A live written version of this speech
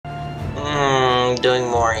doing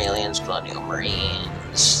more Aliens Colonial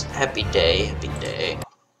Marines. Happy day, happy day.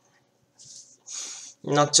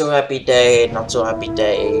 Not so happy day, not so happy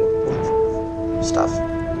day. Stuff.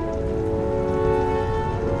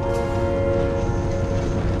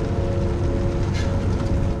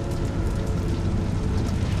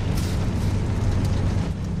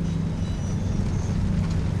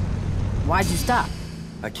 Why'd you stop?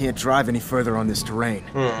 I can't drive any further on this terrain.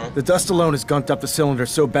 The dust alone has gunked up the cylinder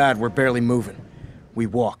so bad we're barely moving. We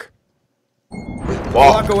walk.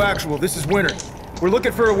 Flacco Actual, this is Winter. We're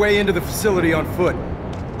looking for a way into the facility on foot.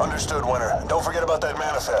 Understood, Winter. Don't forget about that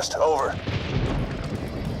manifest. Over.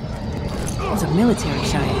 Those are military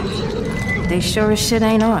Cheyennes. They sure as shit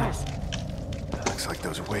ain't ours. Looks like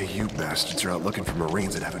those way-you bastards are out looking for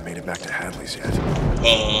Marines that haven't made it back to Hadley's yet.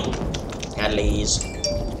 Hadley's.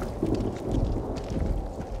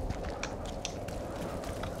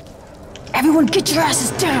 Everyone get your asses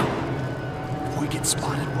down! If we get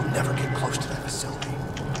spotted, we'll never get close to that facility.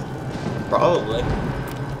 Probably.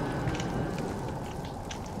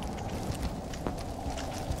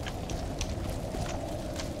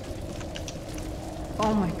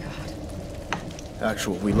 Oh my god.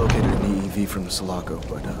 Actual, we located an EEV from the Sulaco,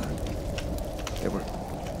 but,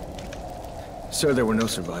 there were no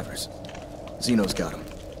survivors. Xeno's got him.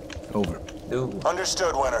 Over. Ooh.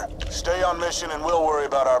 Understood, Winter. Stay on mission and we'll worry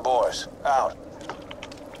about our boys. Out.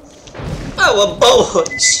 Oh, a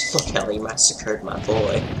boys! Look how he massacred my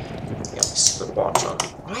boy. Yeah, stupid watch on.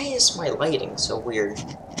 Why is my lighting so weird?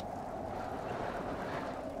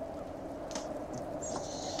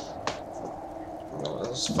 Well, it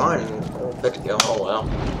was fine a little bit ago. Oh well.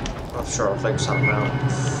 I'm sure I'll figure something out.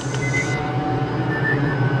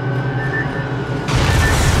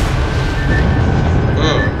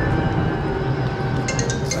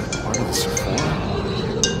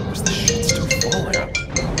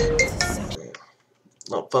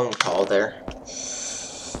 Little phone call there.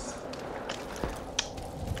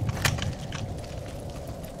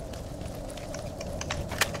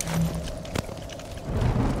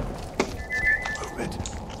 Movement.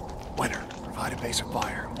 Winter, provide a base of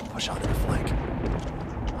fire. Push onto the flank.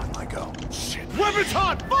 On my go. Shit. Weapons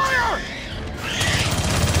hot! Fire!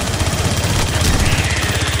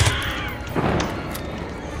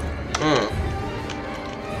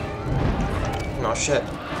 No shit.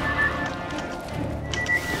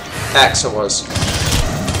 Axel was.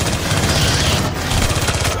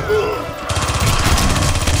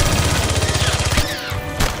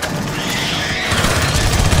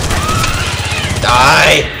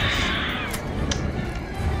 Die!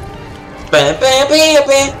 Bam, bam, bam,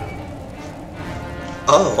 bam.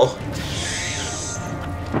 Oh.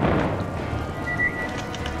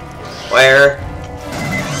 Where?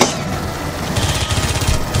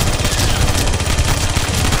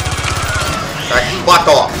 Fuck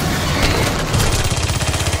off.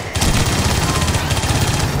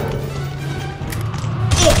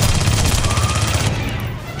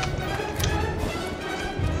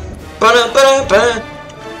 Ba-da-ba-da-ba.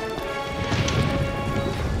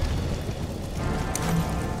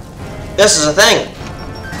 This is a thing.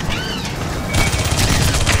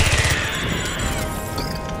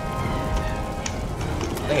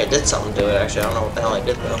 I think I did something to it actually. I don't know what the hell I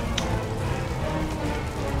did though.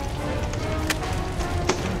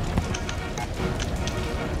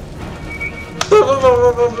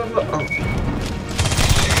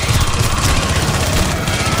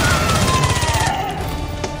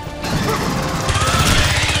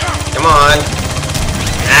 Come on.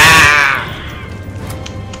 Ah!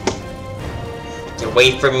 Get away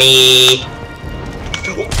from me.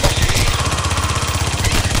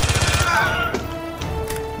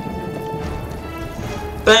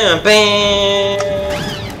 Bam, bam.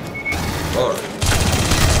 Oh.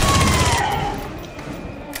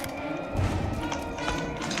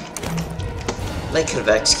 They could have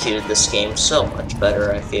executed this game so much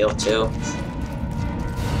better, I feel, too.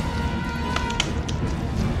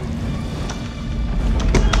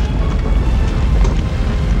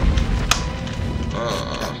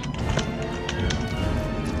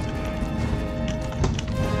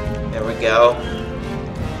 There we go.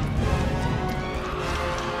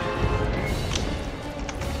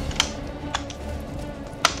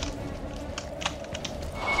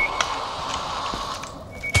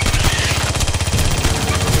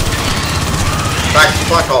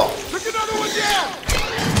 Fuck off. Took another one down.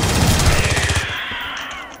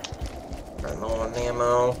 Got low on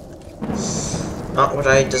ammo. Not what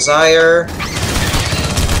I desire.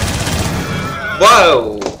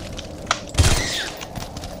 Whoa!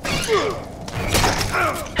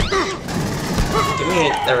 Give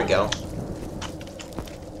me. There we go.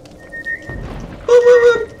 Woo.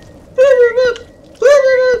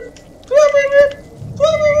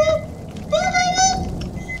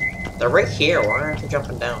 here. Why aren't they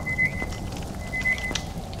jumping down?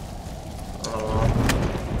 Oh.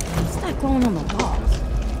 What's that glowing on the walls?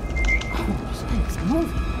 Oh, this thing's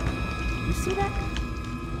moving. You see that?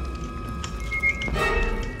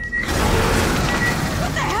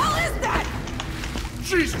 What the hell is that?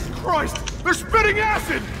 Jesus Christ! They're spitting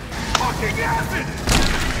acid! Fucking acid!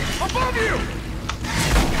 Above you!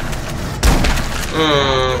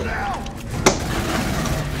 Now!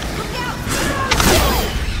 Look out!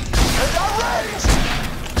 They got range!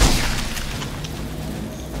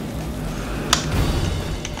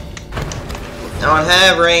 I don't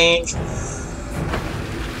have range.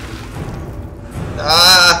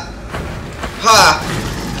 Ah! Ha!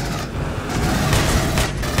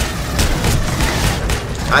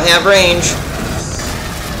 I have range.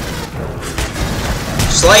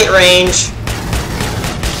 Slight range.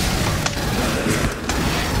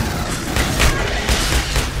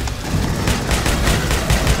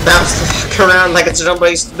 Bounce the fuck around like it's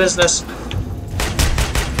nobody's business.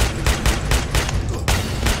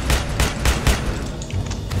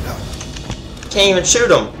 Can't even shoot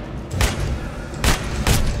them.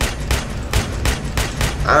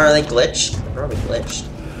 Are they glitched? They're probably glitched.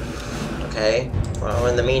 Okay. Well,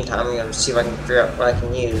 in the meantime, I'm gonna see if I can figure out what I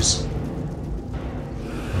can use.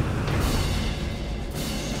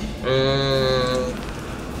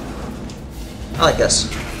 I like this.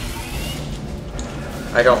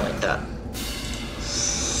 I don't like that.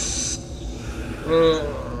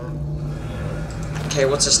 Okay,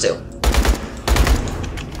 what's this do?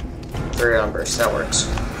 3 on burst, that works.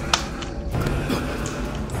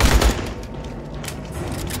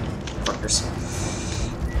 Fuckers.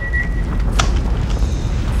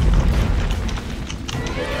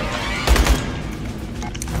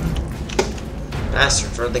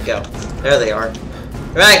 Bastards, where'd they go? There they are.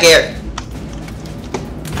 Come back here!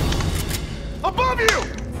 Above you!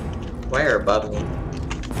 Where above me?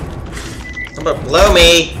 Come up below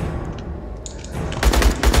me!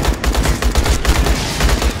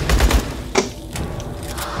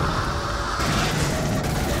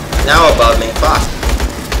 Now above me, fuck.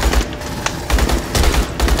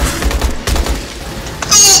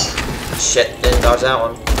 Shit, didn't dodge that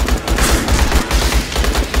one.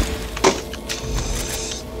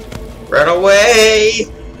 Run away!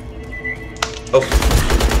 Oh.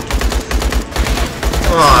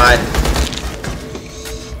 Come on.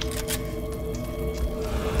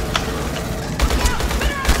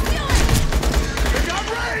 They got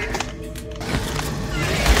range!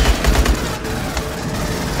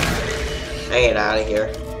 Get out of here.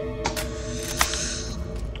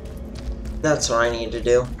 That's what I need to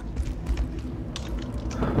do.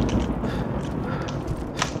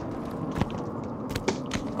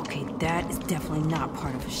 Okay, that is definitely not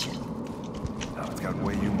part of a ship. Oh, it's got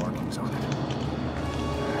way U markings on it.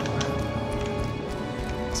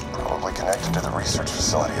 It's probably connected to the research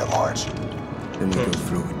facility at large. Then we go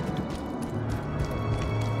through it.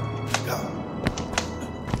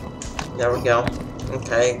 There we go.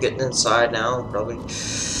 Okay, getting inside now. Probably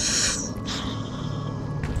this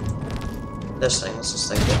thing. What's this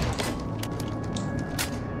thing do?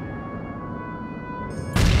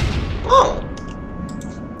 Oh,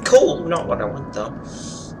 cool. Not what I want though.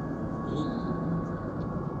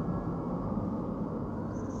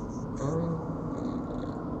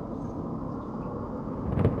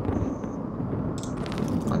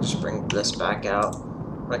 I'll just bring this back out.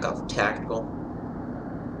 Like off tactical.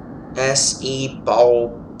 SE ball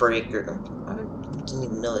breaker. I didn't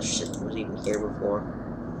even know this shit was even here before.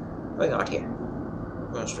 What do we got here?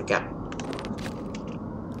 What else we got?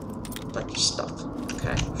 Bunch of stuff.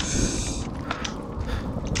 Okay.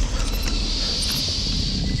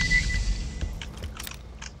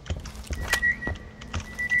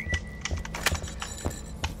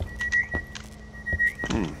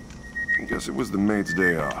 I guess it was the maid's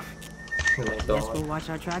day off. Oh my Guess god. we'll watch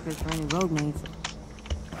our trackers for any road mates.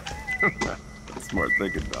 Smart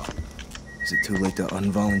thinking, Bell. Is it too late to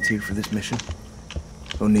unvolunteer for this mission?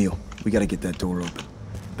 O'Neill, we gotta get that door open.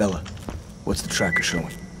 Bella, what's the tracker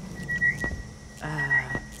showing?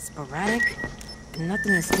 Sporadic, but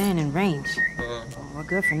nothing is staying in range. Well, we're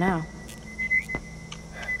good for now.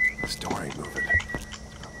 This door ain't moving.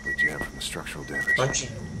 Probably jammed from the structural damage. Why don't you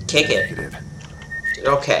kick it? Get in.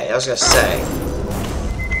 Okay, I was gonna say.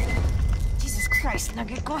 Jesus Christ,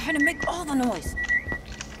 Nugget, go ahead and make all the noise.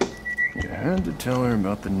 You had to tell her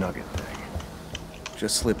about the nugget thing.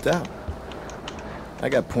 Just slipped out. I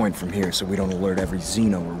got point from here so we don't alert every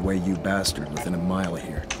Xeno or Wei-Yu bastard within a mile of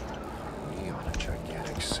here. We on a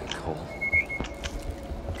gigantic sinkhole.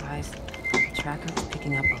 Guys, the tracker is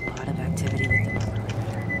picking up a lot of activity with the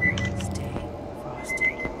perimeter. Stay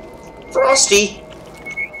frosty. frosty.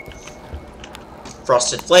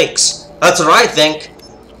 Frosted Flakes. That's what I think.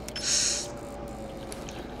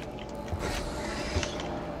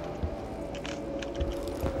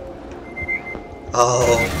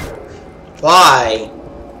 Oh. Why?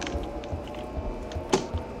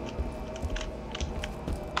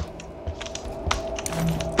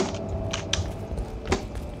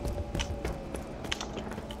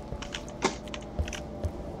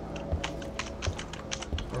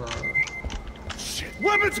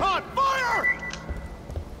 Weapons hot! Fire!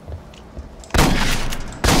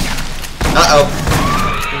 Uh-oh.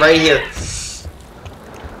 Right here.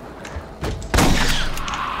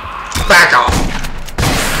 Back off.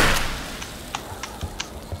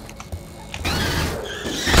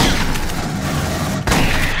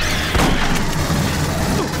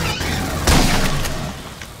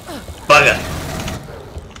 Bugger.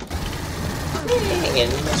 Hang in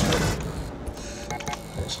this room.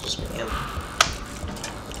 This just me.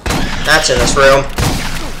 That's in this room.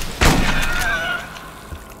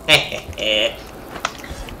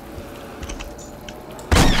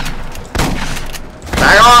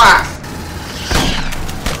 Back off!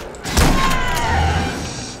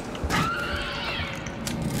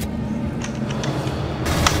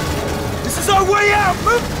 This is our way out!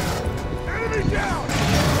 Move! Enemy down!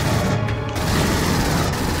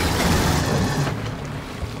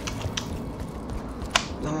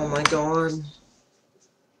 Oh my god.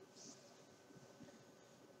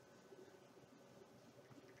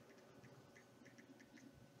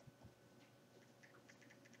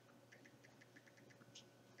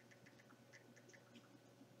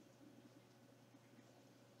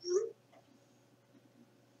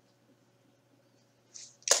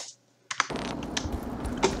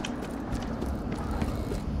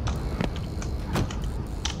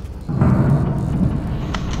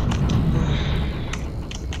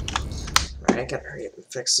 I gotta hurry up and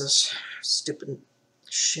fix this stupid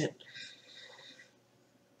shit.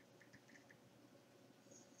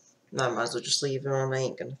 No, I might as well just leave it on. I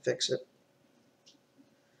ain't gonna fix it.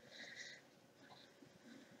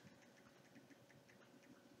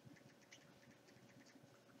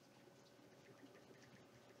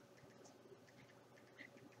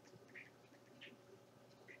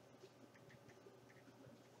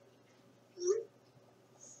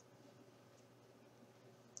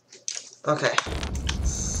 Okay.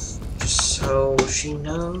 Just so she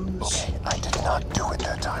knows. Okay, I did not do it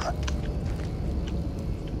that time.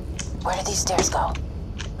 Where do these stairs go?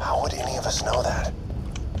 How would any of us know that?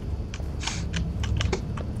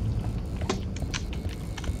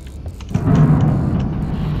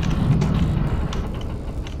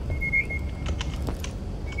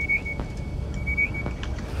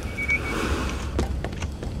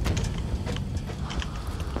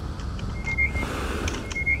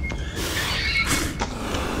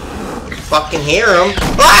 Fucking hear him.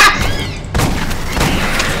 Ah!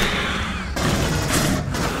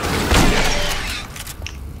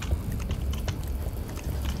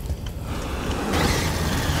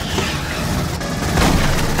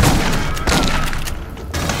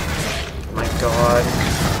 Oh my god.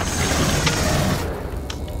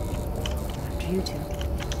 After you two.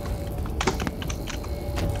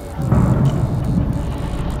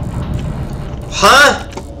 Huh?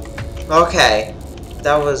 Okay.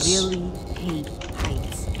 That was... Really hate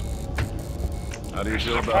heights. How do you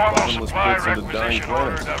feel about bottomless pits into dying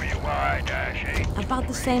planets? About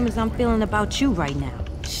the same as I'm feeling about you right now.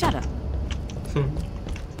 Shut up.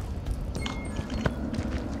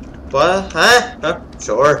 What? Huh? Huh?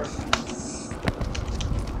 Sure.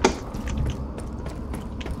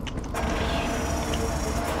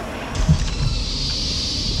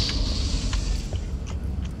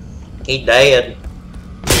 He dead.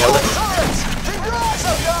 Turrets! Keep your eyes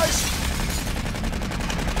up, guys!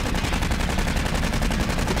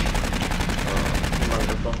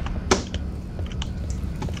 Wonderful.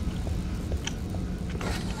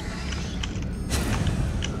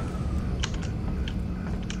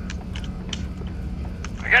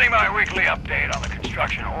 I'm getting my weekly update on the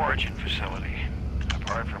construction origin facility.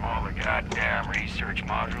 Apart from all the goddamn research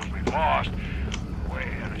modules we've lost, we're way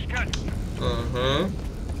ahead of schedule. Mm-hmm.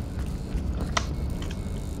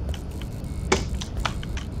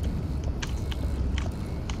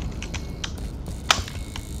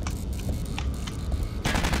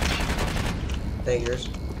 Beggars.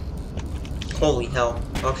 Holy hell.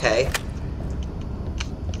 Okay.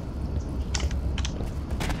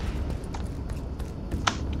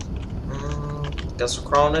 Guess we're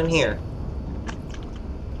crawling in here.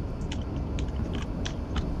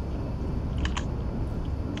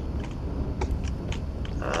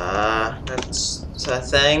 Let's a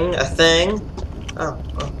thing? A thing? Oh,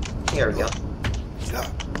 here we go.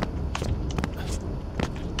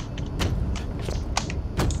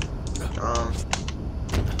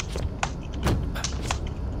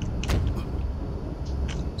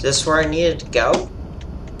 Is this where I needed to go?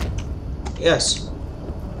 Yes.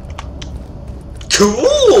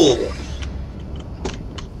 Cool!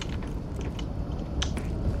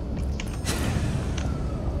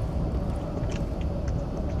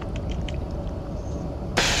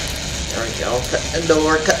 There we go. Cutting the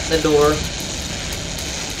door, cutting the door.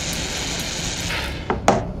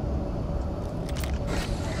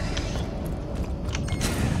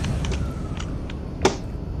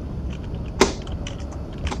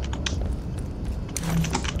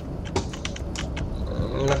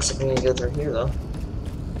 Looks like we need to go through here, though.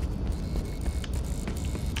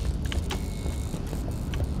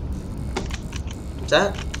 What's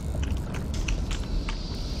that?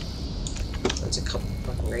 That's a couple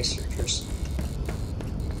fucking researchers.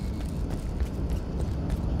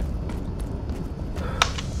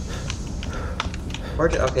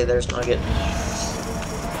 Where'd you? Okay, there's Nugget.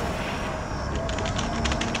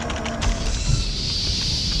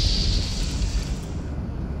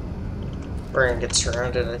 We're gonna get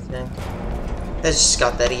surrounded, I think. I just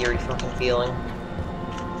got that eerie fucking feeling.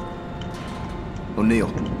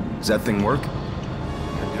 O'Neill, does that thing work?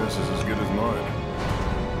 Your guess is as good as mine.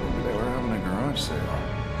 Maybe they were having a garage sale.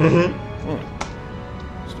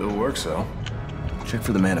 Still works, though. Check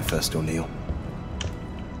for the manifest, O'Neill.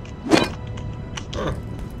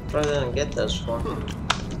 What did I didn't get those for?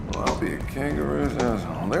 Well, I'll be a kangaroo's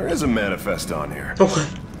asshole. There is a manifest on here.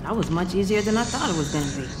 That was much easier than I thought it was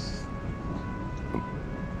gonna be.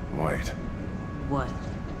 Wait. What?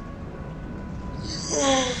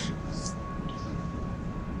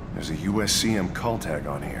 There's a USCM call tag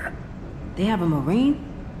on here. They have a Marine?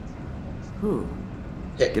 Who?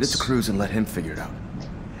 Get it to Cruz and let him figure it out.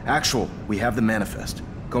 Actual, we have the manifest.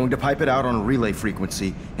 Going to pipe it out on a relay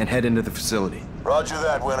frequency and head into the facility. Roger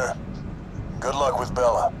that, Winter. Good luck with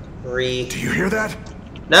Bella. Do you hear that?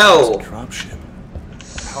 No! Dropship.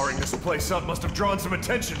 Powering this place up must have drawn some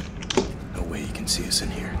attention. No way he can see us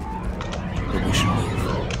in here. But we should move.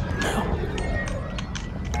 Now.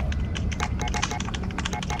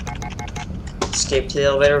 Escape to the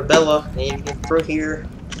elevator with Bella. Need to get through here.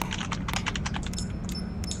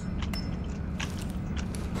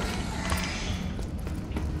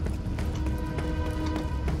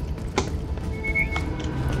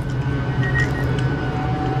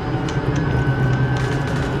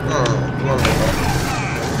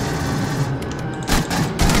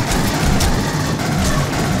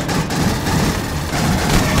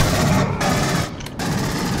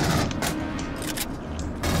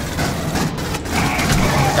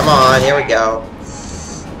 Come on, here we go.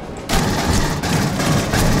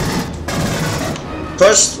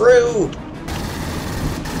 Push through!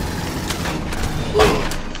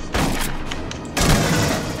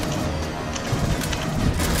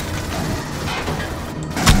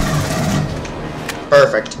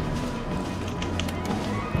 Perfect.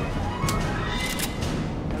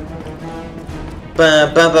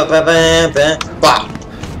 Ba ba ba ba ba ba ba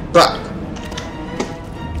ba.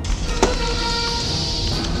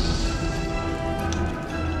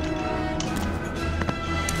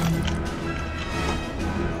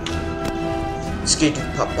 Skidoo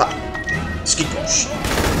pop pop. Skidoosh.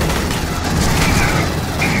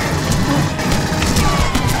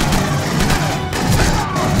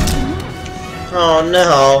 Oh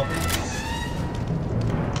no.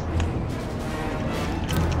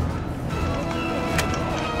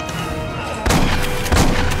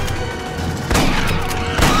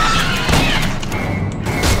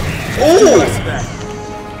 Ooh!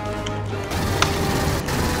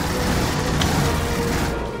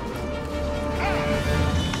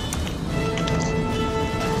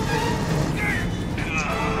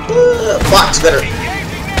 Box better.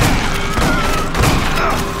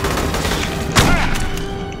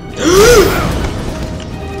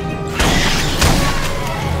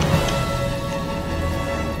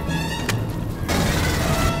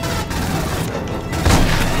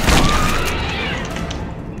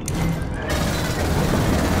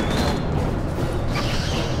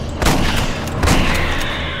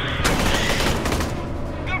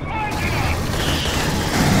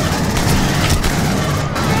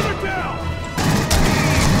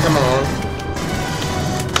 Come on.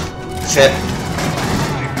 Shit.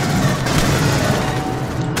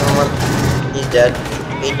 Come on. He's dead.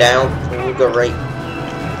 He's down. We'll go right.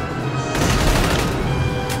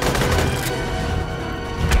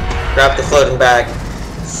 Grab the floating bag.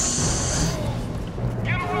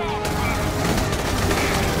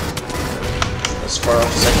 far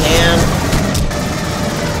as I can.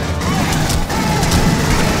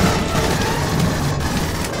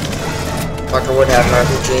 Fucker would have an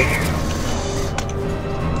RPG.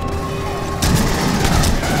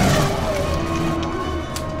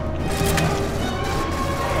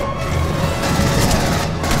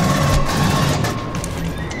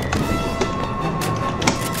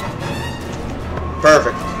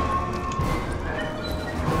 Perfect.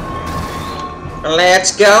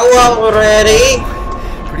 Let's go already.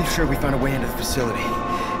 Pretty sure we found a way into the facility.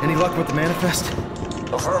 Any luck with the manifest?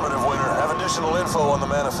 Affirmative, Winter. Have additional info on the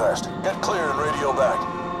manifest. Get clear and radio back.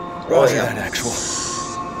 Roger that, Actual.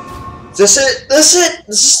 This it? This it?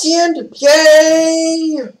 This is the end?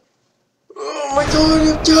 Yay! Oh my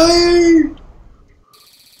god, I'm tired!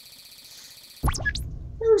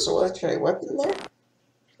 There's a electronic weapon there.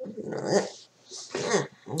 I didn't know that.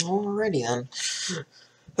 Alrighty then.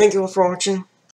 Thank you all for watching.